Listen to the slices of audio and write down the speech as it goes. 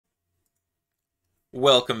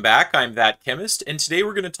Welcome back, I'm That Chemist, and today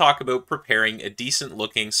we're going to talk about preparing a decent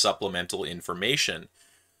looking supplemental information.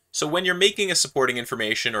 So when you're making a supporting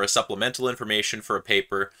information or a supplemental information for a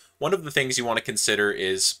paper, one of the things you want to consider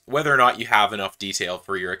is whether or not you have enough detail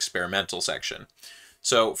for your experimental section.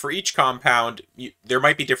 So for each compound, there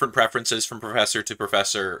might be different preferences from professor to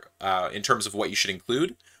professor in terms of what you should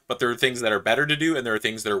include, but there are things that are better to do and there are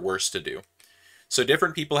things that are worse to do. So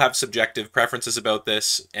different people have subjective preferences about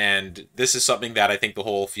this, and this is something that I think the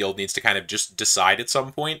whole field needs to kind of just decide at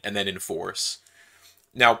some point and then enforce.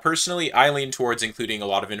 Now, personally, I lean towards including a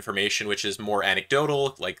lot of information which is more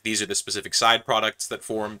anecdotal, like these are the specific side products that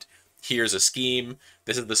formed, here's a scheme,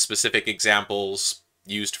 this is the specific examples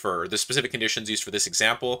used for, the specific conditions used for this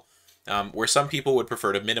example, where some people would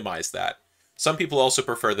prefer to minimize that. Some people also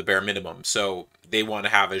prefer the bare minimum, so they want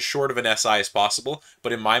to have as short of an SI as possible,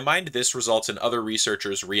 but in my mind, this results in other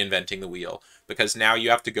researchers reinventing the wheel, because now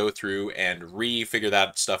you have to go through and re-figure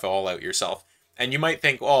that stuff all out yourself. And you might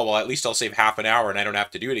think, oh, well, at least I'll save half an hour and I don't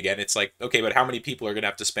have to do it again. It's like, okay, but how many people are going to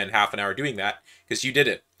have to spend half an hour doing that? Because you did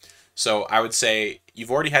it. So I would say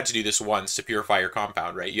you've already had to do this once to purify your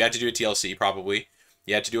compound, right? You had to do a TLC, probably.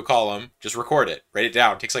 You had to do a column. Just record it. Write it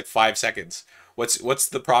down. It takes like 5 seconds. What's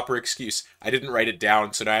the proper excuse? I didn't write it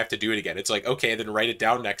down, so now I have to do it again. It's like, okay, then write it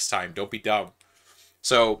down next time. Don't be dumb.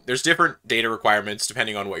 So there's different data requirements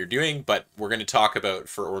depending on what you're doing, but we're going to talk about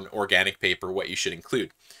for an organic paper what you should include.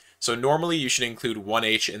 So normally you should include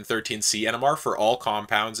 1H and 13C NMR for all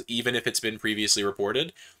compounds, even if it's been previously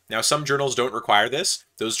reported. Now some journals don't require this.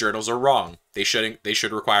 Those journals are wrong. They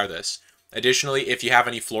should require this. Additionally, if you have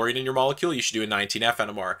any fluorine in your molecule, you should do a 19F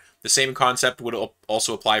NMR. The same concept would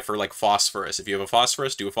also apply for like phosphorus. If you have a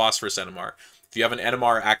phosphorus, do a phosphorus NMR. If you have an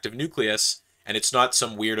NMR active nucleus, and it's not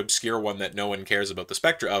some weird obscure one that no one cares about the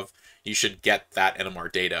spectra of, you should get that NMR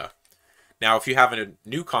data. Now, if you have a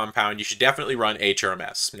new compound, you should definitely run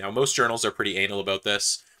HRMS. Now, most journals are pretty anal about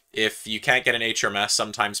this. If you can't get an HRMS,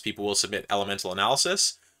 sometimes people will submit elemental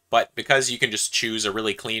analysis, but because you can just choose a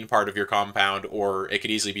really clean part of your compound, or it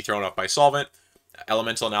could easily be thrown off by solvent,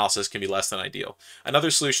 elemental analysis can be less than ideal.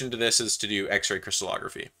 Another solution to this is to do X-ray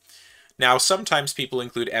crystallography. Now, sometimes people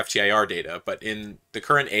include FTIR data, but in the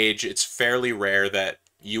current age, it's fairly rare that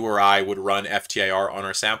you or I would run FTIR on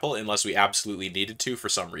our sample unless we absolutely needed to for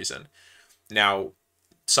some reason. Now,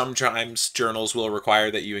 sometimes journals will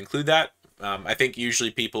require that you include that. I think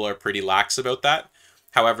usually people are pretty lax about that.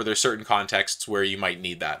 However, there's certain contexts where you might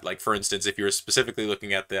need that. Like, for instance, if you're specifically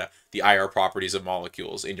looking at the IR properties of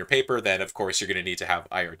molecules in your paper, then of course you're going to need to have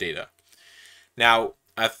IR data. Now,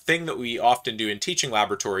 a thing that we often do in teaching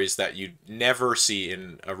laboratories that you never see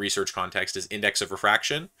in a research context is index of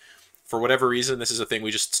refraction. For whatever reason, this is a thing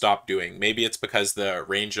we just stopped doing. Maybe it's because the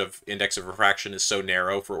range of index of refraction is so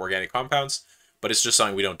narrow for organic compounds, but it's just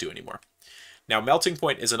something we don't do anymore. Now, melting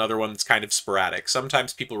point is another one that's kind of sporadic.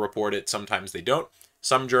 Sometimes people report it, sometimes they don't.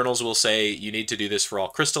 Some journals will say you need to do this for all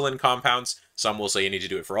crystalline compounds. Some will say you need to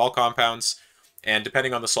do it for all compounds. And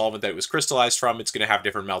depending on the solvent that it was crystallized from, it's going to have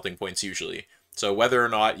different melting points usually. So whether or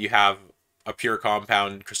not you have a pure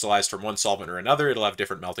compound crystallized from one solvent or another, it'll have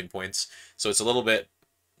different melting points. So it's a little bit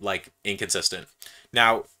like inconsistent.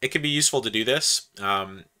 Now, it can be useful to do this.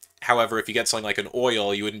 However, if you get something like an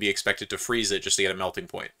oil, you wouldn't be expected to freeze it just to get a melting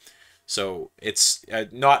point. So it's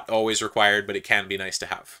not always required, but it can be nice to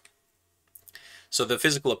have. So the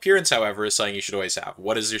physical appearance, however, is something you should always have.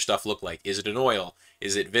 What does your stuff look like? Is it an oil?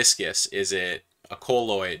 Is it viscous? Is it a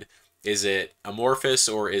colloid? Is it amorphous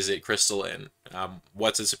or is it crystalline?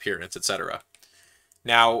 What's its appearance, etc.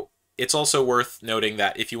 Now, it's also worth noting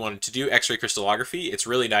that if you wanted to do X-ray crystallography, it's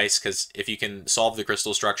really nice because if you can solve the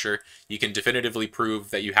crystal structure, you can definitively prove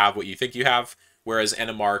that you have what you think you have, whereas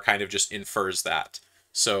NMR kind of just infers that.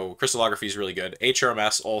 So crystallography is really good.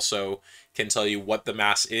 HRMS also can tell you what the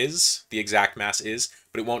mass is, the exact mass is,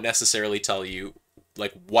 but it won't necessarily tell you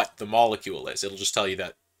like what the molecule is. It'll just tell you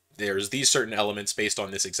that there's these certain elements based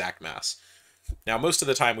on this exact mass. Now, most of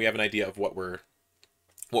the time we have an idea of what we're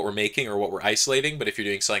making or what we're isolating, but if you're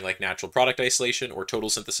doing something like natural product isolation or total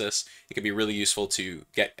synthesis, it can be really useful to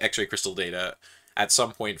get X-ray crystal data at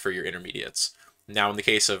some point for your intermediates. Now, in the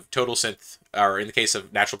case of in the case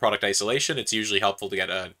of natural product isolation, it's usually helpful to get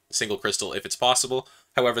a single crystal if it's possible.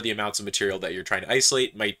 However, the amounts of material that you're trying to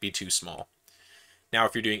isolate might be too small. Now,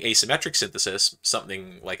 if you're doing asymmetric synthesis,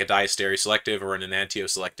 something like a diastereoselective or an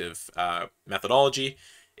enantioselective methodology,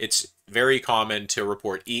 it's very common to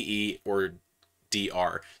report EE or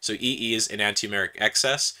DR. So EE is enantiomeric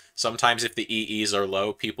excess. Sometimes if the EEs are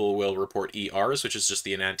low, people will report ERs, which is just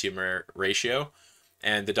the enantiomeric ratio,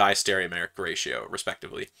 and the diastereomeric ratio,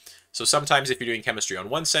 respectively. So sometimes if you're doing chemistry on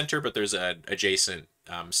one center, but there's an adjacent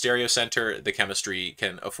stereocenter, the chemistry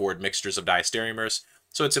can afford mixtures of diastereomers,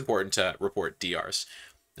 so it's important to report DRs.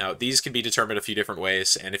 Now, these can be determined a few different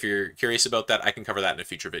ways, and if you're curious about that, I can cover that in a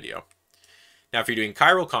future video. Now, if you're doing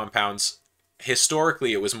chiral compounds,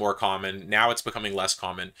 historically it was more common. Now it's becoming less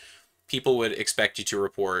common. People would expect you to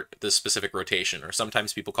report the specific rotation, or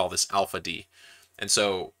sometimes people call this alpha D. And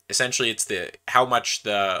so essentially it's how much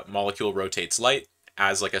the molecule rotates light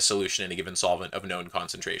as like a solution in a given solvent of known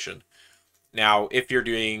concentration. Now, if you're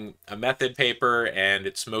doing a method paper and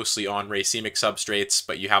it's mostly on racemic substrates,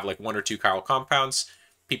 but you have like 1 or 2 chiral compounds,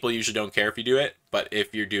 people usually don't care if you do it. But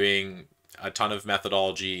if you're doing a ton of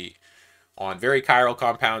methodology on very chiral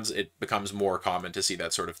compounds, it becomes more common to see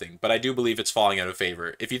that sort of thing. But I do believe it's falling out of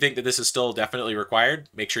favor. If you think that this is still definitely required,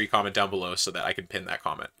 make sure you comment down below so that I can pin that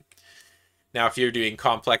comment. Now, if you're doing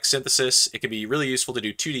complex synthesis, it can be really useful to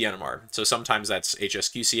do 2D NMR. So sometimes that's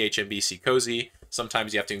HSQC, HMBC, COSY.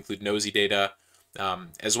 Sometimes you have to include NOSY data,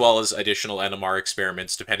 as well as additional NMR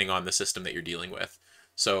experiments depending on the system that you're dealing with.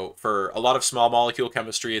 So for a lot of small molecule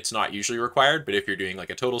chemistry, it's not usually required, but if you're doing like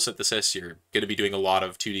a total synthesis, you're going to be doing a lot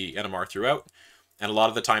of 2D NMR throughout. And a lot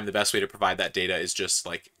of the time, the best way to provide that data is just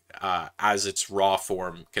like as its raw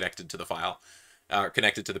form connected to the file.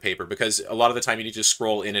 Connected to the paper, because a lot of the time you need to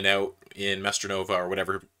scroll in and out in Mestranova or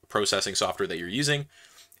whatever processing software that you're using,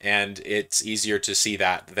 and it's easier to see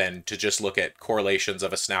that than to just look at correlations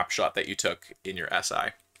of a snapshot that you took in your SI.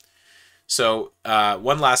 So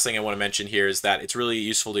one last thing I want to mention here is that it's really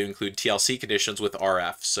useful to include TLC conditions with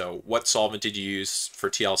RF. So what solvent did you use for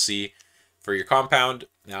TLC for your compound?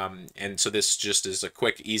 And so this just is a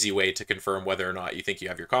quick, easy way to confirm whether or not you think you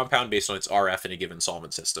have your compound based on its RF in a given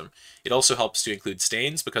solvent system. It also helps to include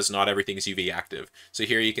stains because not everything is UV active. So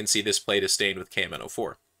here you can see this plate is stained with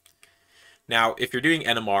KMNO4. Now, if you're doing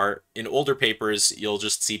NMR, in older papers, you'll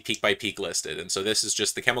just see peak by peak listed. And so this is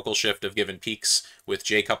just the chemical shift of given peaks with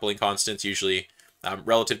J coupling constants, usually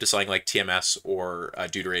relative to something like TMS or a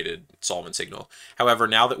deuterated solvent signal. However,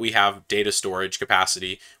 now that we have data storage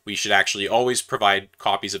capacity, we should actually always provide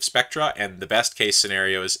copies of spectra, and the best case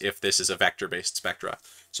scenario is if this is a vector-based spectra.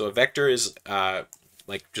 So a vector is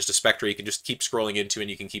like just a spectra you can just keep scrolling into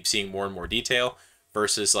and you can keep seeing more and more detail,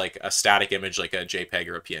 versus like a static image like a JPEG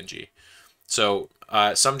or a PNG. So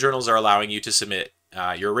some journals are allowing you to submit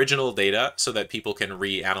your original data so that people can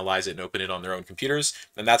reanalyze it and open it on their own computers,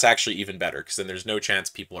 and that's actually even better because then there's no chance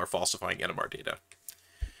people are falsifying NMR data.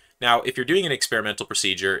 Now, if you're doing an experimental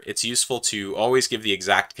procedure, it's useful to always give the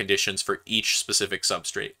exact conditions for each specific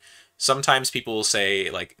substrate. Sometimes people will say,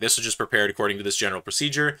 like, this was just prepared according to this general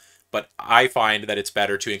procedure, but I find that it's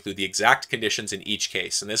better to include the exact conditions in each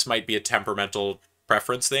case, and this might be a temperamental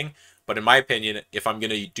preference thing. But in my opinion, if I'm going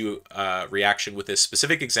to do a reaction with this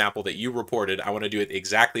specific example that you reported, I want to do it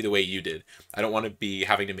exactly the way you did. I don't want to be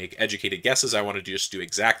having to make educated guesses. I want to just do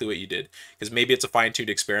exactly what you did. Because maybe it's a fine-tuned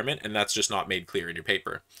experiment, and that's just not made clear in your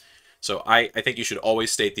paper. So I think you should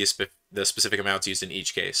always state the specific amounts used in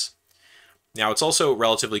each case. Now, it's also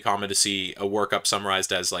relatively common to see a workup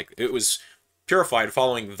summarized as, like, it was purified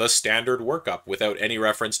following the standard workup without any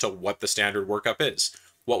reference to what the standard workup is.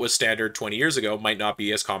 What was standard 20 years ago might not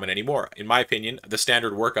be as common anymore. In my opinion, the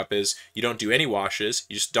standard workup is you don't do any washes,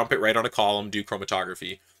 you just dump it right on a column, do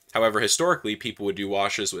chromatography. However, historically, people would do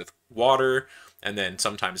washes with water, and then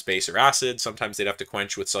sometimes base or acid. Sometimes they'd have to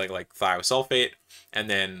quench with something like thiosulfate, and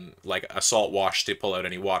then like a salt wash to pull out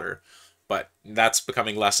any water. But that's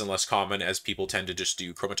becoming less and less common as people tend to just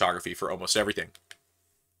do chromatography for almost everything.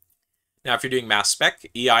 Now, if you're doing mass spec,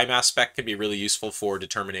 EI mass spec can be really useful for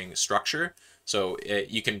determining structure. So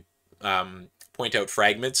you can point out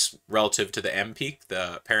fragments relative to the M peak,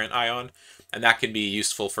 the parent ion, and that can be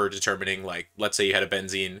useful for determining, like, let's say you had a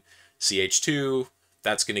benzene CH2,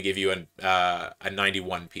 that's going to give you a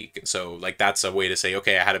 91 peak. And so, like, that's a way to say,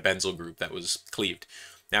 okay, I had a benzyl group that was cleaved.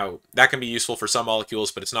 Now, that can be useful for some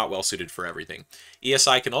molecules, but it's not well suited for everything.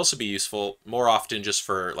 ESI can also be useful more often just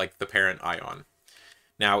for, like, the parent ion.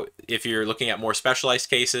 Now, if you're looking at more specialized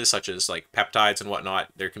cases, such as like peptides and whatnot,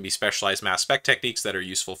 there can be specialized mass spec techniques that are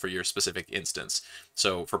useful for your specific instance.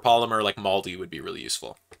 So for polymer, like MALDI would be really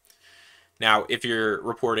useful. Now, if you're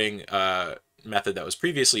reporting a method that was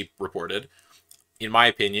previously reported, in my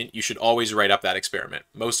opinion, you should always write up that experiment.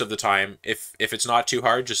 Most of the time, if it's not too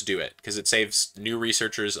hard, just do it, because it saves new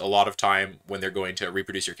researchers a lot of time when they're going to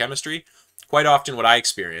reproduce your chemistry. Quite often what I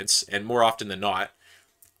experience, and more often than not,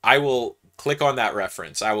 I will click on that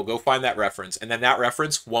reference. I will go find that reference, and then that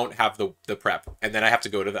reference won't have the prep. And then I have to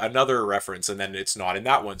go to another reference, and then it's not in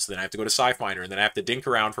that one. So then I have to go to SciFinder, and then I have to dink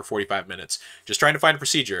around for 45 minutes just trying to find a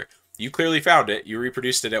procedure. You clearly found it. You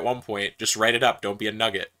reproduced it at one point. Just write it up. Don't be a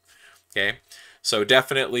nugget. Okay? So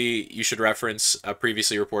definitely you should reference a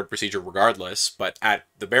previously reported procedure regardless, but at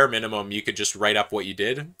the bare minimum, you could just write up what you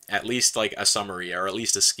did, at least like a summary or at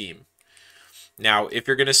least a scheme. Now, if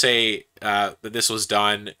you're going to say that this was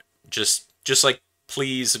done, just like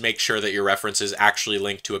please make sure that your references actually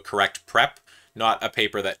link to a correct prep, not a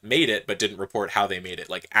paper that made it but didn't report how they made it.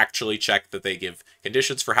 Like actually check that they give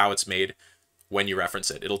conditions for how it's made when you reference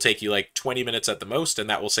it. It'll take you like 20 minutes at the most, and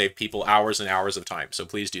that will save people hours and hours of time. So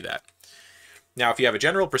please do that. Now, if you have a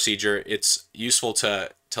general procedure, it's useful to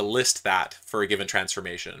list that for a given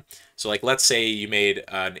transformation. So like, let's say you made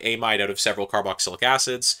an amide out of several carboxylic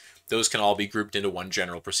acids. Those can all be grouped into one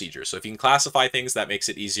general procedure. So if you can classify things, that makes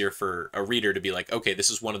it easier for a reader to be like, okay, this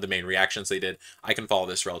is one of the main reactions they did. I can follow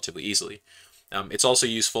this relatively easily. It's also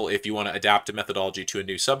useful if you want to adapt a methodology to a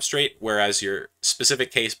new substrate, whereas your specific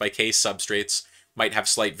case-by-case substrates might have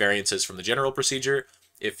slight variances from the general procedure.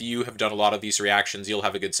 If you have done a lot of these reactions, you'll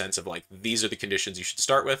have a good sense of like, these are the conditions you should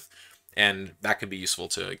start with, and that can be useful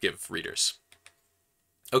to give readers.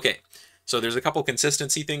 Okay, so there's a couple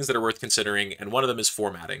consistency things that are worth considering, and one of them is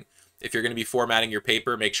formatting. If you're going to be formatting your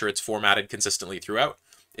paper, make sure it's formatted consistently throughout.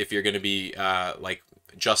 If you're going to be like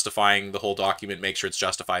justifying the whole document, make sure it's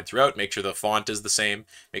justified throughout. Make sure the font is the same.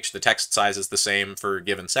 Make sure the text size is the same for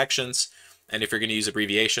given sections. And if you're going to use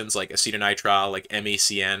abbreviations like acetonitrile, like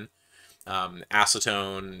MECN,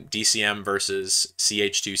 acetone, DCM versus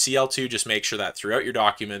CH2Cl2, just make sure that throughout your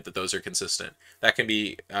document that those are consistent. That can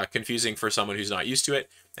be confusing for someone who's not used to it.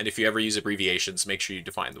 And if you ever use abbreviations, make sure you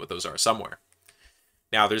define what those are somewhere.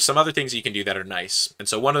 Now, there's some other things you can do that are nice. And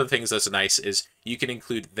so one of the things that's nice is you can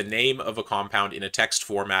include the name of a compound in a text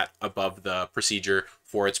format above the procedure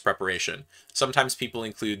for its preparation. Sometimes people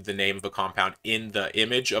include the name of a compound in the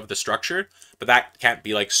image of the structure, but that can't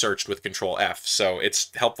be like searched with Control F. So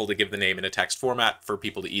it's helpful to give the name in a text format for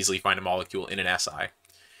people to easily find a molecule in an SI.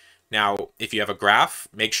 Now, if you have a graph,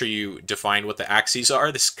 make sure you define what the axes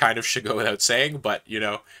are. This kind of should go without saying, but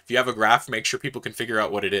if you have a graph, make sure people can figure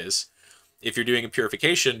out what it is. If you're doing a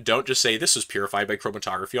purification, don't just say this was purified by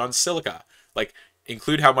chromatography on silica. Like,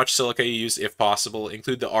 include how much silica you used if possible.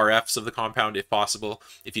 Include the RFs of the compound if possible.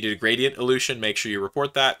 If you did a gradient elution, make sure you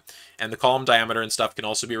report that. And the column diameter and stuff can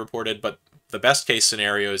also be reported, but the best case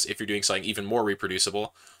scenario is if you're doing something even more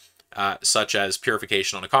reproducible, such as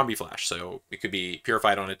purification on a combi flash. So it could be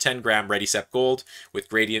purified on a 10-gram ReadySep Gold with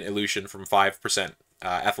gradient elution from 5%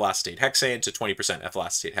 ethyl acetate hexane to 20% ethyl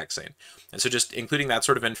acetate hexane. And so just including that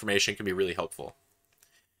sort of information can be really helpful.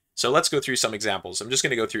 So let's go through some examples. I'm just going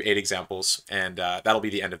to go through 8 examples, and that'll be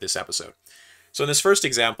the end of this episode. So in this first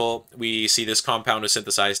example, we see this compound was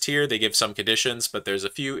synthesized here. They give some conditions, but there's a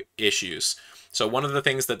few issues. So one of the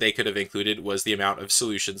things that they could have included was the amount of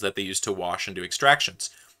solutions that they used to wash and do extractions.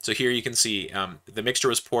 So here you can see the mixture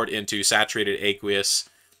was poured into saturated aqueous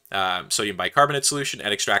sodium bicarbonate solution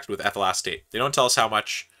and extracted with ethyl acetate. They don't tell us how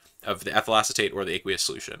much of the ethyl acetate or the aqueous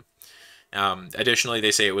solution. Additionally,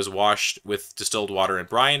 they say it was washed with distilled water and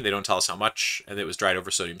brine. They don't tell us how much, and it was dried over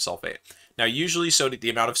sodium sulfate. Now, usually the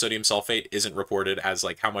amount of sodium sulfate isn't reported as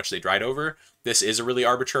like how much they dried over. This is a really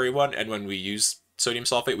arbitrary one, and when we use sodium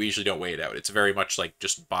sulfate, we usually don't weigh it out. It's very much like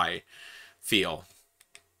just by feel.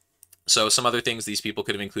 So some other things these people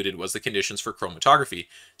could have included was the conditions for chromatography.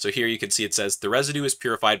 So here you can see it says the residue is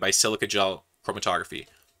purified by silica gel chromatography.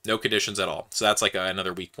 No conditions at all. So that's like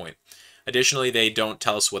another weak point. Additionally, they don't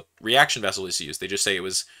tell us what reaction vessel is used. They just say it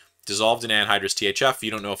was dissolved in anhydrous THF.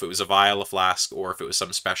 You don't know if it was a vial, a flask, or if it was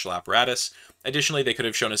some special apparatus. Additionally, they could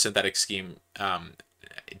have shown a synthetic scheme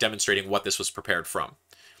demonstrating what this was prepared from.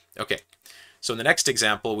 Okay, so in the next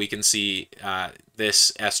example, we can see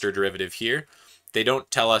this ester derivative here. They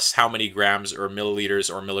don't tell us how many grams or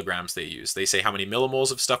milliliters or milligrams they use. They say how many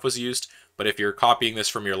millimoles of stuff was used, but if you're copying this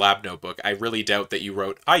from your lab notebook, I really doubt that you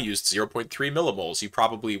wrote, I used 0.3 millimoles. You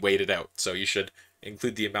probably weighed it out, so you should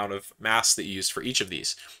include the amount of mass that you used for each of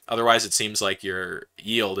these. Otherwise, it seems like your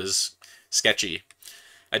yield is sketchy.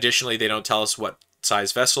 Additionally, they don't tell us what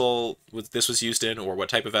size vessel this was used in or what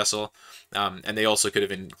type of vessel, and they also could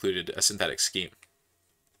have included a synthetic scheme.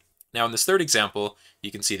 Now in this third example,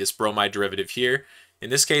 you can see this bromide derivative here. In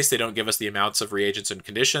this case, they don't give us the amounts of reagents and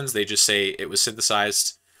conditions. They just say it was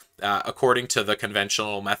synthesized according to the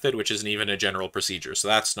conventional method, which isn't even a general procedure. So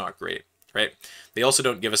that's not great, right? They also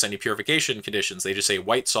don't give us any purification conditions. They just say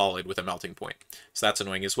white solid with a melting point. So that's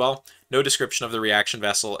annoying as well. No description of the reaction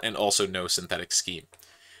vessel and also no synthetic scheme.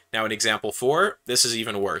 Now in example 4, this is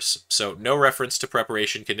even worse. So no reference to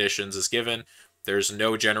preparation conditions is given. There's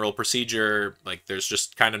no general procedure, like there's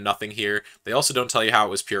just kind of nothing here. They also don't tell you how it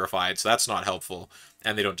was purified, so that's not helpful.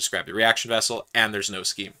 And they don't describe the reaction vessel, and there's no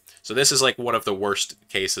scheme. So this is like one of the worst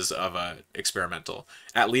cases of a experimental.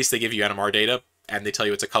 At least they give you NMR data, and they tell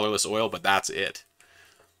you it's a colorless oil, but that's it.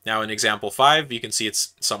 Now in example 5, you can see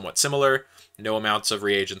it's somewhat similar. No amounts of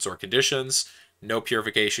reagents or conditions, no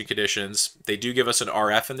purification conditions. They do give us an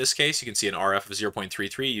RF in this case. You can see an RF of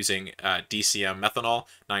 0.33 using DCM methanol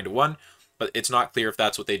 9:1, but it's not clear if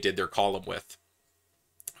that's what they did their column with.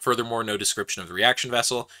 Furthermore, no description of the reaction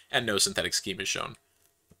vessel, and no synthetic scheme is shown.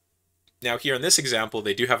 Now here in this example,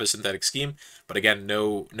 they do have a synthetic scheme, but again,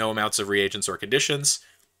 no amounts of reagents or conditions.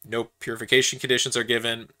 No purification conditions are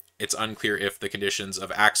given. It's unclear if the conditions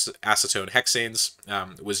of acetone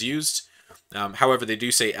hexanes was used. However, they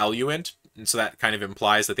do say eluent, and so that kind of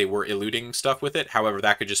implies that they were eluting stuff with it. However,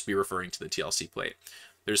 that could just be referring to the TLC plate.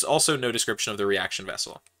 There's also no description of the reaction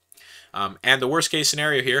vessel. And the worst case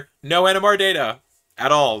scenario here, no NMR data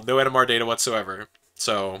at all. No NMR data whatsoever.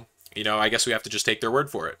 So, I guess we have to just take their word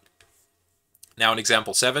for it. Now in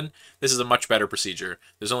example 7, this is a much better procedure.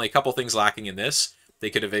 There's only a couple things lacking in this. They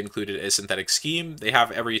could have included a synthetic scheme. They have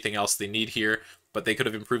everything else they need here, but they could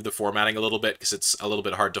have improved the formatting a little bit because it's a little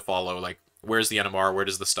bit hard to follow. Like, where's the NMR? Where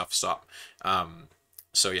does the stuff stop?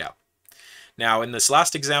 So yeah. Now in this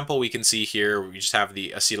last example, we can see here, we just have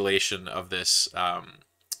the acetylation of this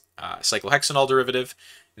cyclohexanol derivative.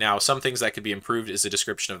 Now some things that could be improved is the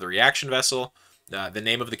description of the reaction vessel. The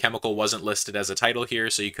name of the chemical wasn't listed as a title here,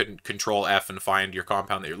 so you couldn't control F and find your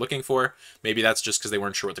compound that you're looking for. Maybe that's just because they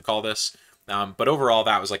weren't sure what to call this. But overall,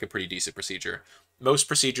 that was like a pretty decent procedure. Most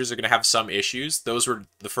procedures are going to have some issues. Those were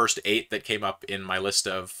the first 8 that came up in my list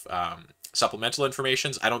of supplemental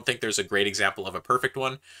informations. I don't think there's a great example of a perfect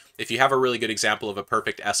one. If you have a really good example of a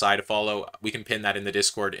perfect SI to follow, we can pin that in the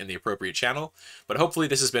Discord in the appropriate channel. But hopefully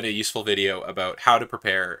this has been a useful video about how to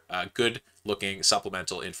prepare good looking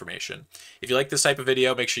supplemental information. If you like this type of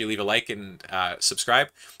video, make sure you leave a like and subscribe,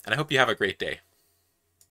 and I hope you have a great day.